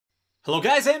Hello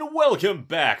guys and welcome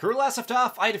back. Where last left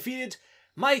off, I defeated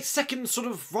my second sort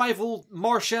of rival,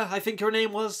 Marcia, I think her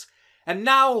name was. And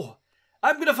now,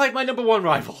 I'm gonna fight my number one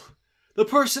rival. The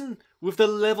person with the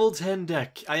level 10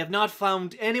 deck. I have not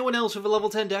found anyone else with a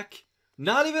level 10 deck.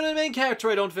 Not even a main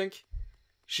character, I don't think.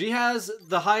 She has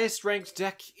the highest ranked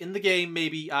deck in the game,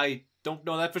 maybe. I don't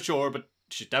know that for sure, but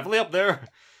she's definitely up there.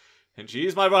 And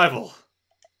she's my rival.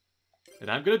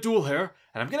 And I'm gonna duel her,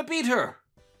 and I'm gonna beat her.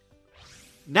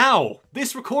 Now,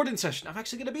 this recording session, I'm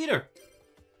actually gonna beat her.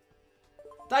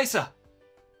 Disa,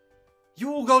 you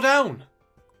will go down.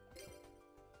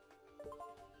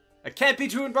 I can't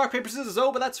beat you in rock, paper, scissors,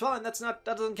 but that's fine. That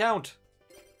doesn't count.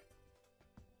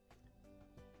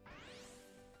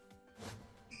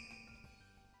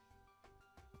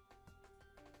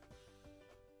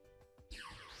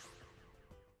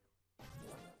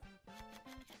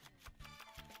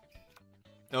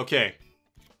 Okay.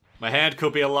 My hand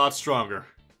could be a lot stronger.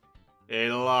 A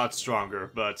lot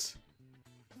stronger, but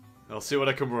I'll see what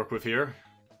I can work with here.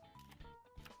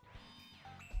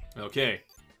 Okay.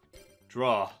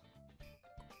 Draw.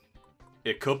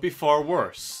 It could be far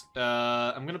worse.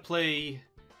 I'm gonna play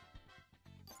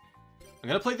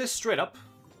this straight up.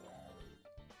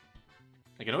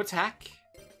 I'm gonna attack.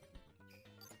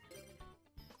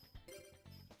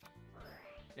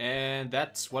 And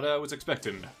that's what I was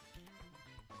expecting.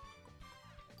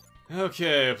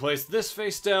 Okay, place this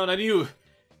face down. I knew,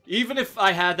 even if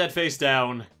I had that face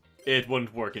down, it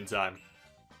wouldn't work in time.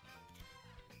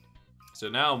 So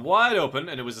now I'm wide open,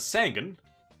 and it was a Sangan.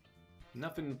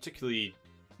 Nothing particularly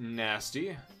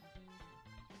nasty.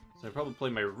 So I'd probably play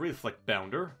my Reflect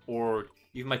Bounder, or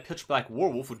even my Pitch Black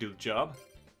Werewolf would do the job.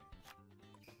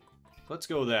 Let's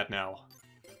go with that now.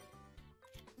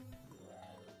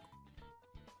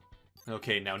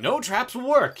 Okay, now no traps will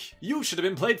work! You should have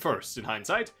been played first, in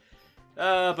hindsight.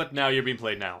 But now you're being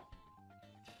played now.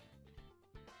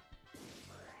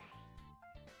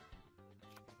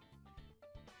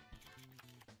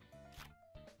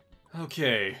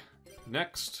 Okay,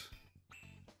 next.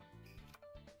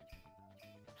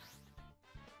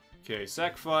 Okay,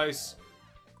 sacrifice.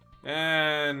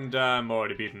 And I'm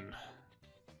already beaten.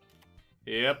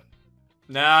 Yep.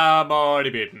 Nah, I'm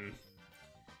already beaten.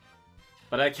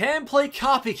 But I can play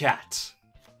Copycat.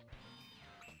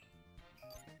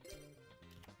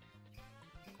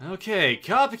 Okay,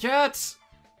 Copycat,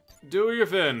 do your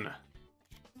thing.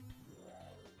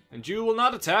 And you will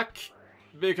not attack,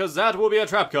 because that will be a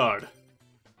trap card.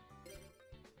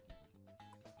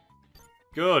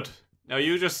 Good. Now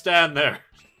you just stand there.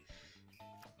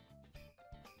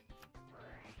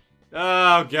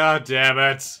 Oh, god damn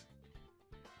it.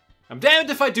 I'm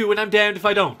damned if I do and I'm damned if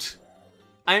I don't.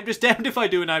 I am just damned if I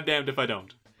do and I'm damned if I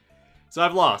don't. So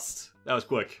I've lost. That was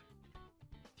quick.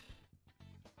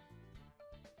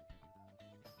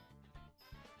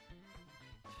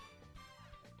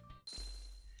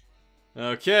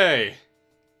 Okay.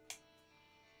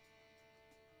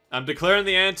 I'm declaring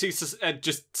the Ante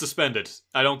just suspended.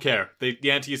 I don't care.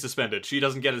 The Ante is suspended. She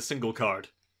doesn't get a single card.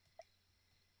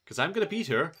 Because I'm gonna beat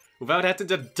her without having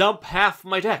to dump half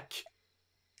my deck.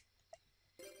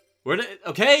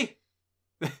 Okay?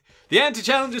 The Ante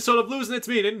challenge is sort of losing its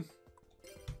meaning.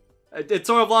 It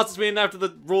sort of lost its meaning after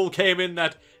the rule came in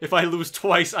that if I lose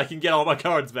twice, I can get all my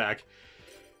cards back.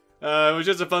 It was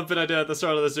just a fun thing I did at the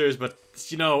start of the series, but,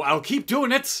 you know, I'll keep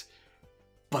doing it!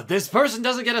 But this person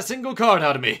doesn't get a single card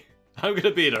out of me. I'm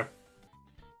gonna beat her.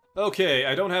 Okay,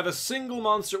 I don't have a single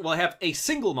monster. Well, I have a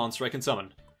single monster I can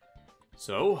summon.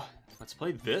 So, let's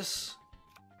play this.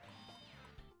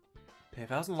 Pay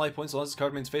 1,000 life points as long as this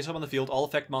card remains face up on the field. All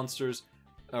effect monsters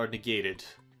are negated.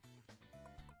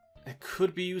 It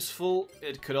could be useful.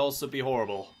 It could also be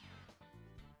horrible.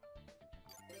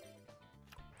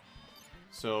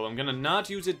 So I'm gonna not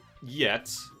use it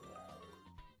yet.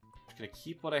 I'm gonna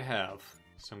keep what I have.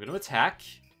 So I'm gonna attack.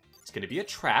 It's gonna be a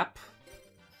trap.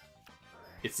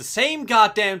 It's the same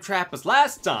goddamn trap as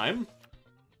last time.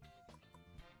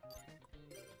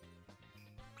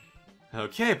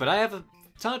 Okay, but I have a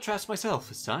ton of traps myself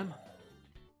this time.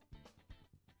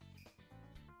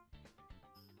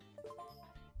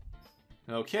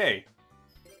 Okay.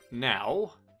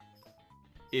 Now,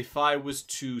 if I was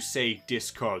to, say,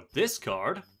 discard this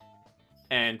card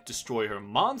and destroy her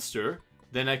monster,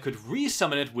 then I could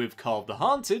resummon it with Call of the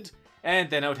Haunted, and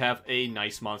then I would have a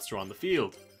nice monster on the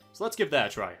field. So let's give that a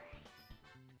try.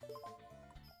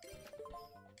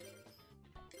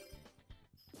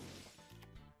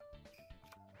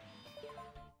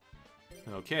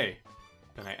 Okay,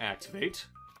 then I activate.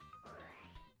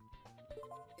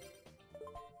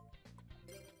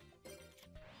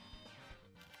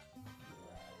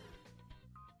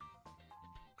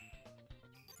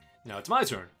 Now it's my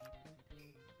turn.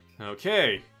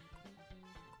 Okay.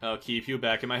 I'll keep you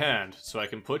back in my hand, so I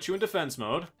can put you in defense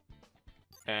mode.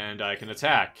 And I can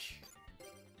attack.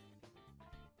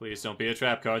 Please don't be a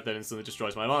trap card that instantly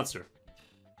destroys my monster.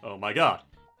 Oh my god.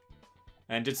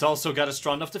 And it's also got a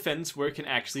strong enough defense where it can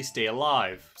actually stay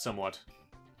alive, somewhat.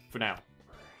 For now.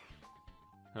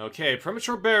 Okay,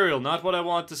 premature burial, not what I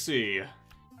want to see.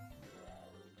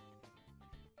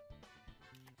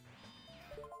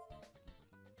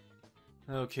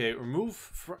 Okay,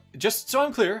 remove... Just so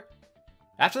I'm clear,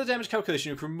 after the damage calculation,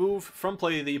 you can remove from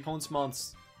play the opponent's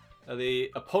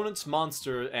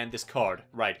monster and this card.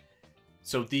 Right.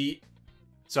 So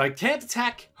I can't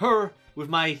attack her with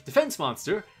my defense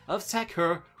monster. I'll attack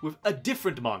her with a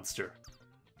different monster.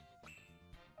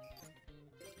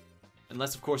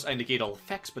 Unless, of course, I negate all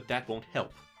effects, but that won't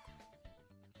help.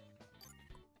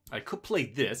 I could play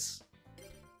this.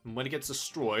 And when it gets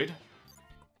destroyed,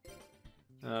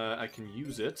 I can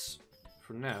use it.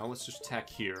 For now, let's just attack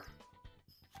here.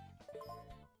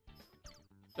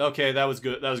 Okay, that was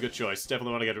good. That was a good choice.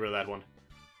 Definitely want to get rid of that one.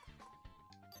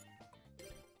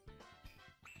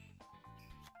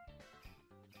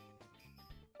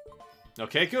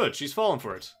 Okay, good. She's fallen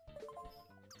for it.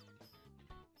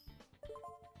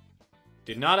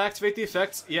 Did not activate the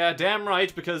effects. Yeah, damn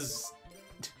right, because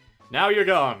now you're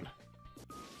gone.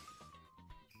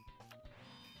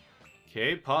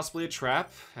 Okay, possibly a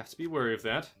trap. Have to be wary of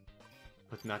that.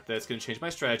 But not that it's going to change my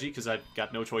strategy, because I've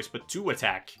got no choice but to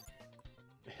attack.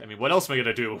 I mean, what else am I going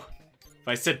to do? If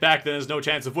I sit back, then there's no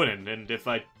chance of winning. And if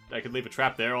I could leave a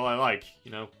trap there all I like,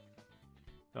 you know?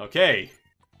 Okay.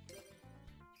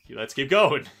 Let's keep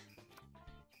going.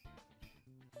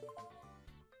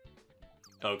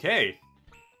 Okay.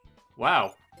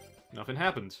 Wow. Nothing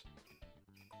happened.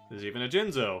 There's even a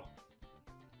Jinzo.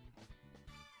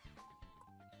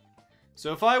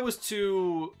 So if I was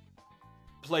to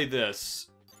play this,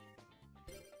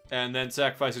 and then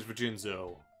sacrifice it for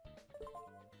Jinzo.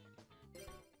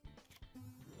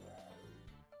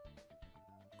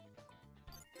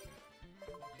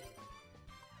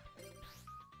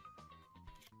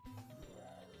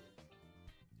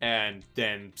 And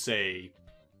then, say,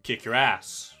 kick your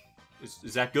ass.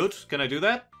 Is that good? Can I do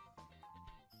that?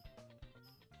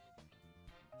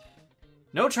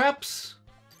 No traps?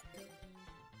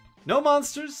 No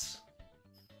monsters?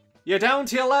 You're down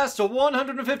to your last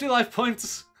 150 life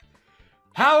points.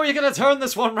 How are you gonna turn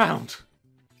this one round?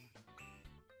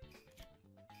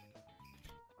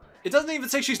 It doesn't even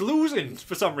say she's losing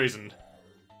for some reason.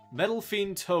 Metal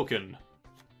Fiend token.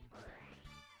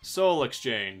 Soul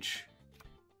exchange.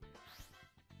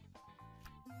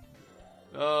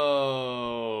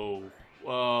 Oh.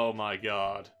 Oh my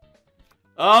god.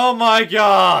 Oh my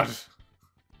god!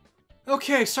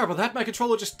 Okay, sorry about that. My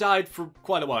controller just died for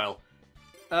quite a while.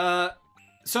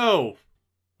 So.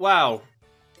 Wow.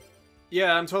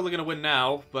 Yeah, I'm totally gonna win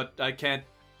now, but I can't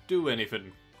do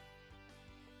anything.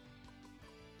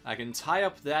 I can tie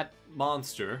up that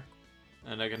monster,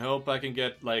 and I can hope I can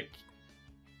get, like,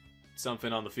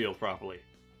 something on the field properly.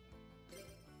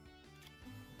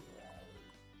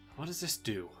 What does this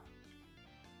do?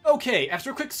 Okay, after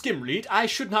a quick skim read, I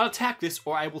should not attack this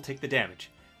or I will take the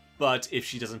damage. But if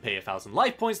she doesn't pay 1,000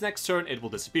 life points next turn, it will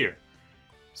disappear.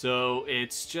 So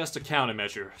it's just a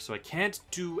countermeasure, so I can't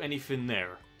do anything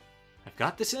there. I've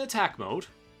got this in attack mode,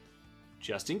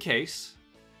 just in case.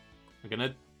 I'm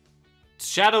gonna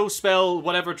shadow spell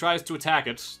whatever tries to attack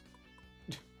it.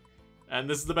 And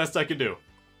this is the best I can do.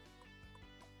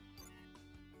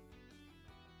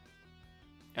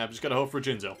 I'm just gonna hope for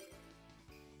Jinzo.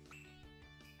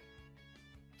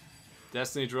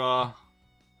 Destiny draw.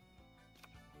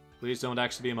 Please don't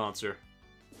actually be a monster.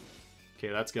 Okay,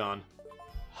 that's gone.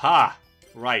 Ha!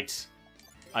 Right.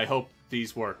 I hope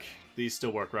these work. These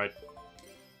still work, right?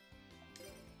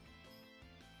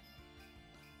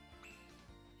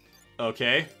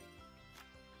 Okay.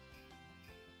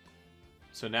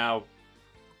 So now,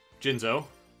 Jinzo.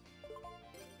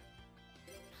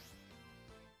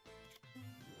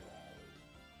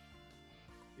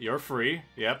 You're free.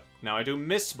 Yep. Now I do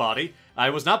Mist Body.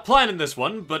 I was not planning this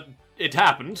one, but it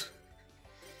happened.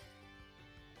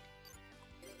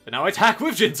 And now I attack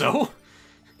with Jinzo.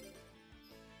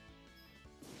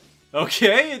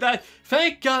 Okay,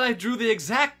 thank God I drew the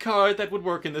exact card that would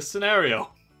work in this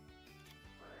scenario.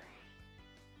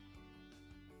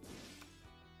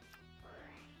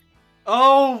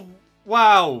 Oh,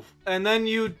 wow. And then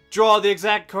you draw the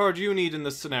exact card you need in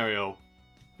this scenario.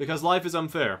 Because life is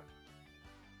unfair.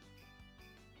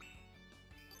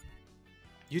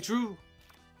 You drew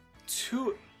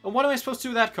two... And what am I supposed to do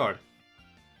with that card?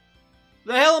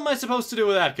 The hell am I supposed to do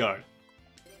with that card?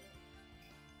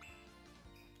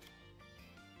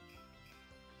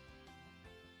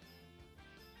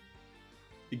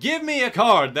 Give me a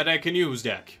card that I can use,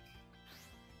 deck.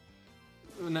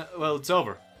 No, well, it's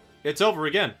over. It's over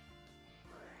again.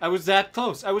 I was that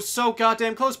close. I was so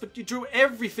goddamn close, but you drew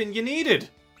everything you needed.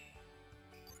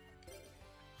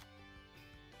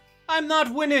 I'm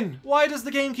not winning. Why does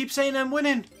the game keep saying I'm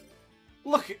winning?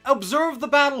 Look, observe the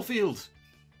battlefield.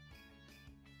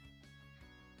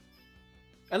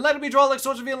 And let me draw like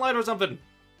Swords of Veil Light or something.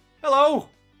 Hello?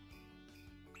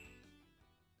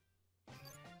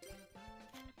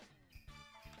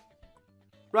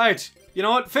 Right. You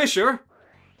know what? Fisher.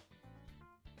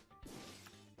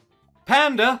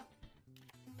 Panda.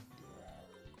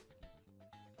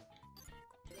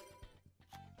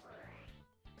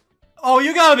 Oh,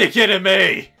 you gotta be kidding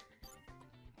me!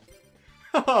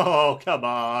 Oh, come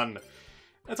on.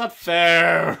 That's not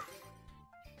fair.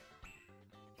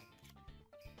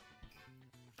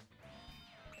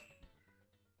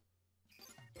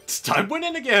 It's time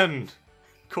winning again,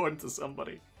 according to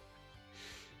somebody.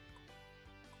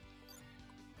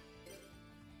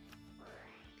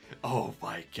 Oh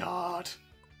my god.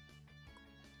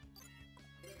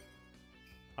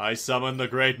 I summoned the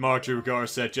Great Marcher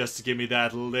Garset just to give me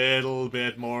that little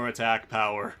bit more attack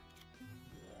power.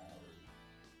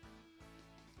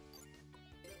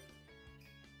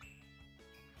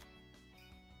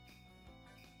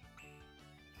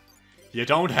 You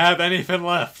don't have anything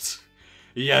left.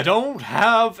 You don't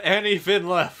have anything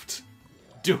left.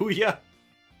 Do ya?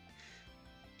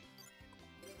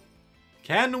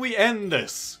 Can we end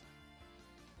this?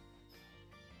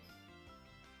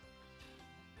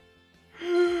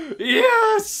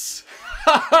 Yes!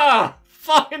 Haha!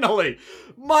 Finally!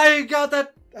 My god,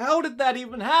 how did that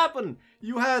even happen?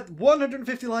 You had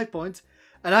 150 life points,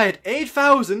 and I had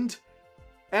 8,000,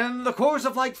 and in the course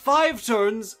of like 5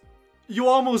 turns, you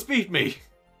almost beat me.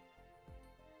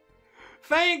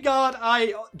 Thank god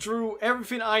I drew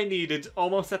everything I needed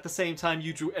almost at the same time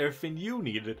you drew everything you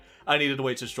needed. I needed a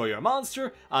way to destroy your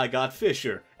monster, I got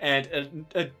Fisher, and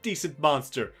a decent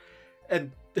monster.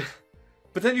 And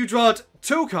but then you drew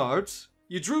 2 cards.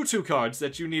 You drew 2 cards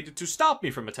that you needed to stop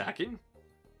me from attacking.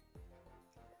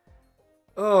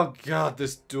 Oh god,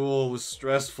 this duel was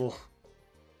stressful.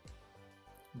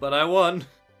 But I won.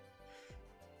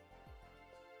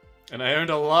 And I earned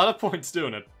a lot of points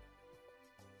doing it.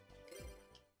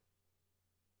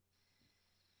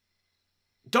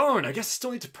 Darn, I guess I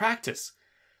still need to practice.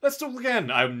 Let's duel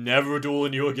again. I'm never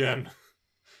dueling you again.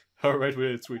 Alright, we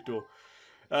had a sweet duel.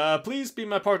 Please be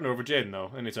my partner over Jaden,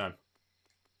 though, anytime.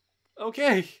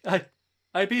 Okay,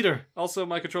 I beat her. Also,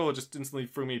 my controller just instantly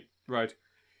threw me right.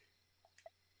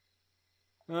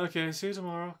 Okay, see you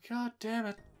tomorrow. God damn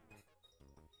it.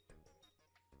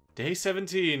 Day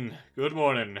 17. Good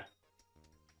morning.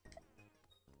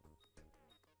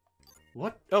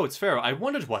 What? Oh, it's Pharaoh. I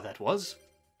wondered what that was.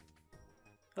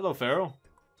 Hello, Pharaoh.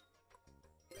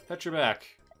 Pet your back.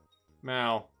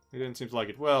 Meow. He didn't seem to like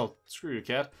it. Well, screw you,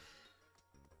 cat.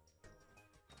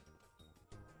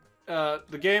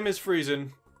 The game is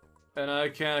freezing, and I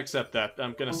can't accept that.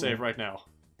 I'm gonna save right now.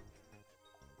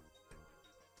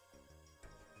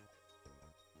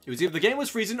 It was either the game was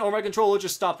freezing or my controller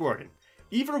just stopped working.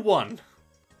 Either one.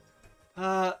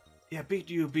 Yeah, beat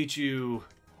you.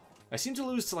 I seem to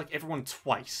lose to, like, everyone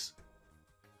twice.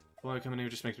 Boy, coming here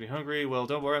just makes me hungry. Well,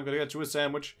 don't worry, I'm gonna get you a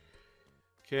sandwich.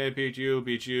 Okay, beat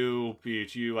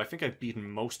you. I think I've beaten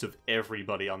most of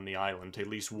everybody on the island, at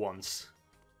least once.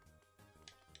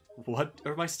 What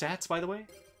are my stats, by the way?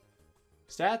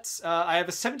 Stats? I have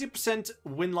a 70%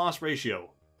 win-loss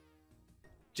ratio.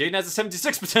 Jaden has a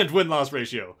 76% win-loss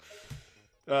ratio.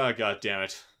 Oh, god damn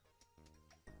it.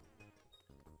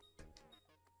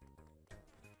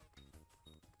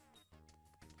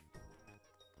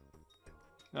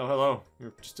 Oh, hello.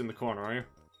 You're just in the corner, are you?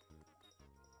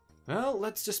 Well,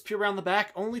 let's just peer around the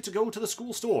back, only to go to the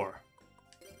school store.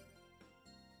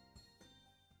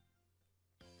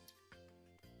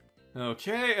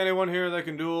 Okay, anyone here that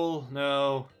can duel?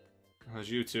 No. There's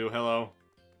you two, hello.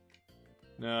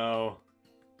 No.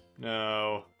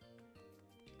 No.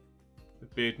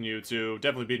 I've beaten you two.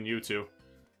 Definitely beaten you two.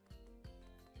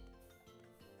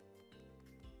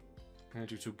 And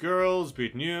you two girls,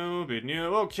 beaten you.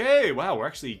 Okay, wow, we're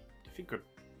actually, I think we're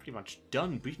pretty much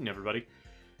done beating everybody.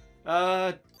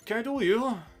 Can I duel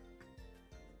you?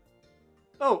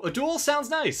 Oh, a duel sounds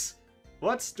nice.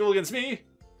 What? Duel against me?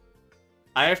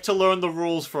 I have to learn the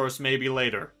rules first, maybe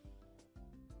later.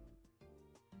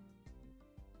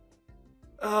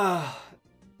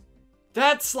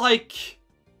 That's like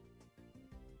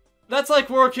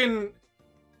working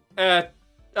at,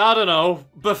 I don't know,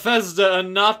 Bethesda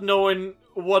and not knowing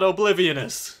what Oblivion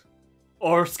is.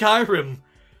 Or Skyrim.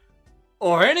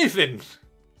 Or anything.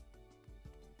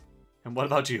 And what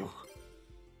about you?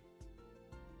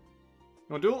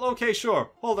 No duel? Okay,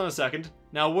 sure. Hold on a second.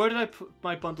 Now, where did I put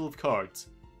my bundle of cards?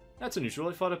 That's unusual.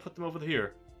 I thought I put them over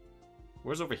here.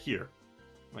 Where's over here?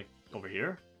 Like, over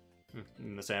here?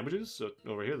 In the sandwiches? So,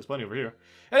 over here. There's plenty over here.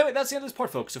 Anyway, that's the end of this part,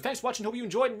 folks. So, thanks for watching. Hope you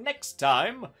enjoyed. Next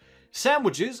time,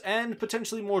 sandwiches and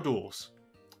potentially more duels.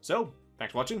 So,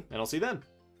 thanks for watching, and I'll see you then.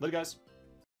 Later, guys.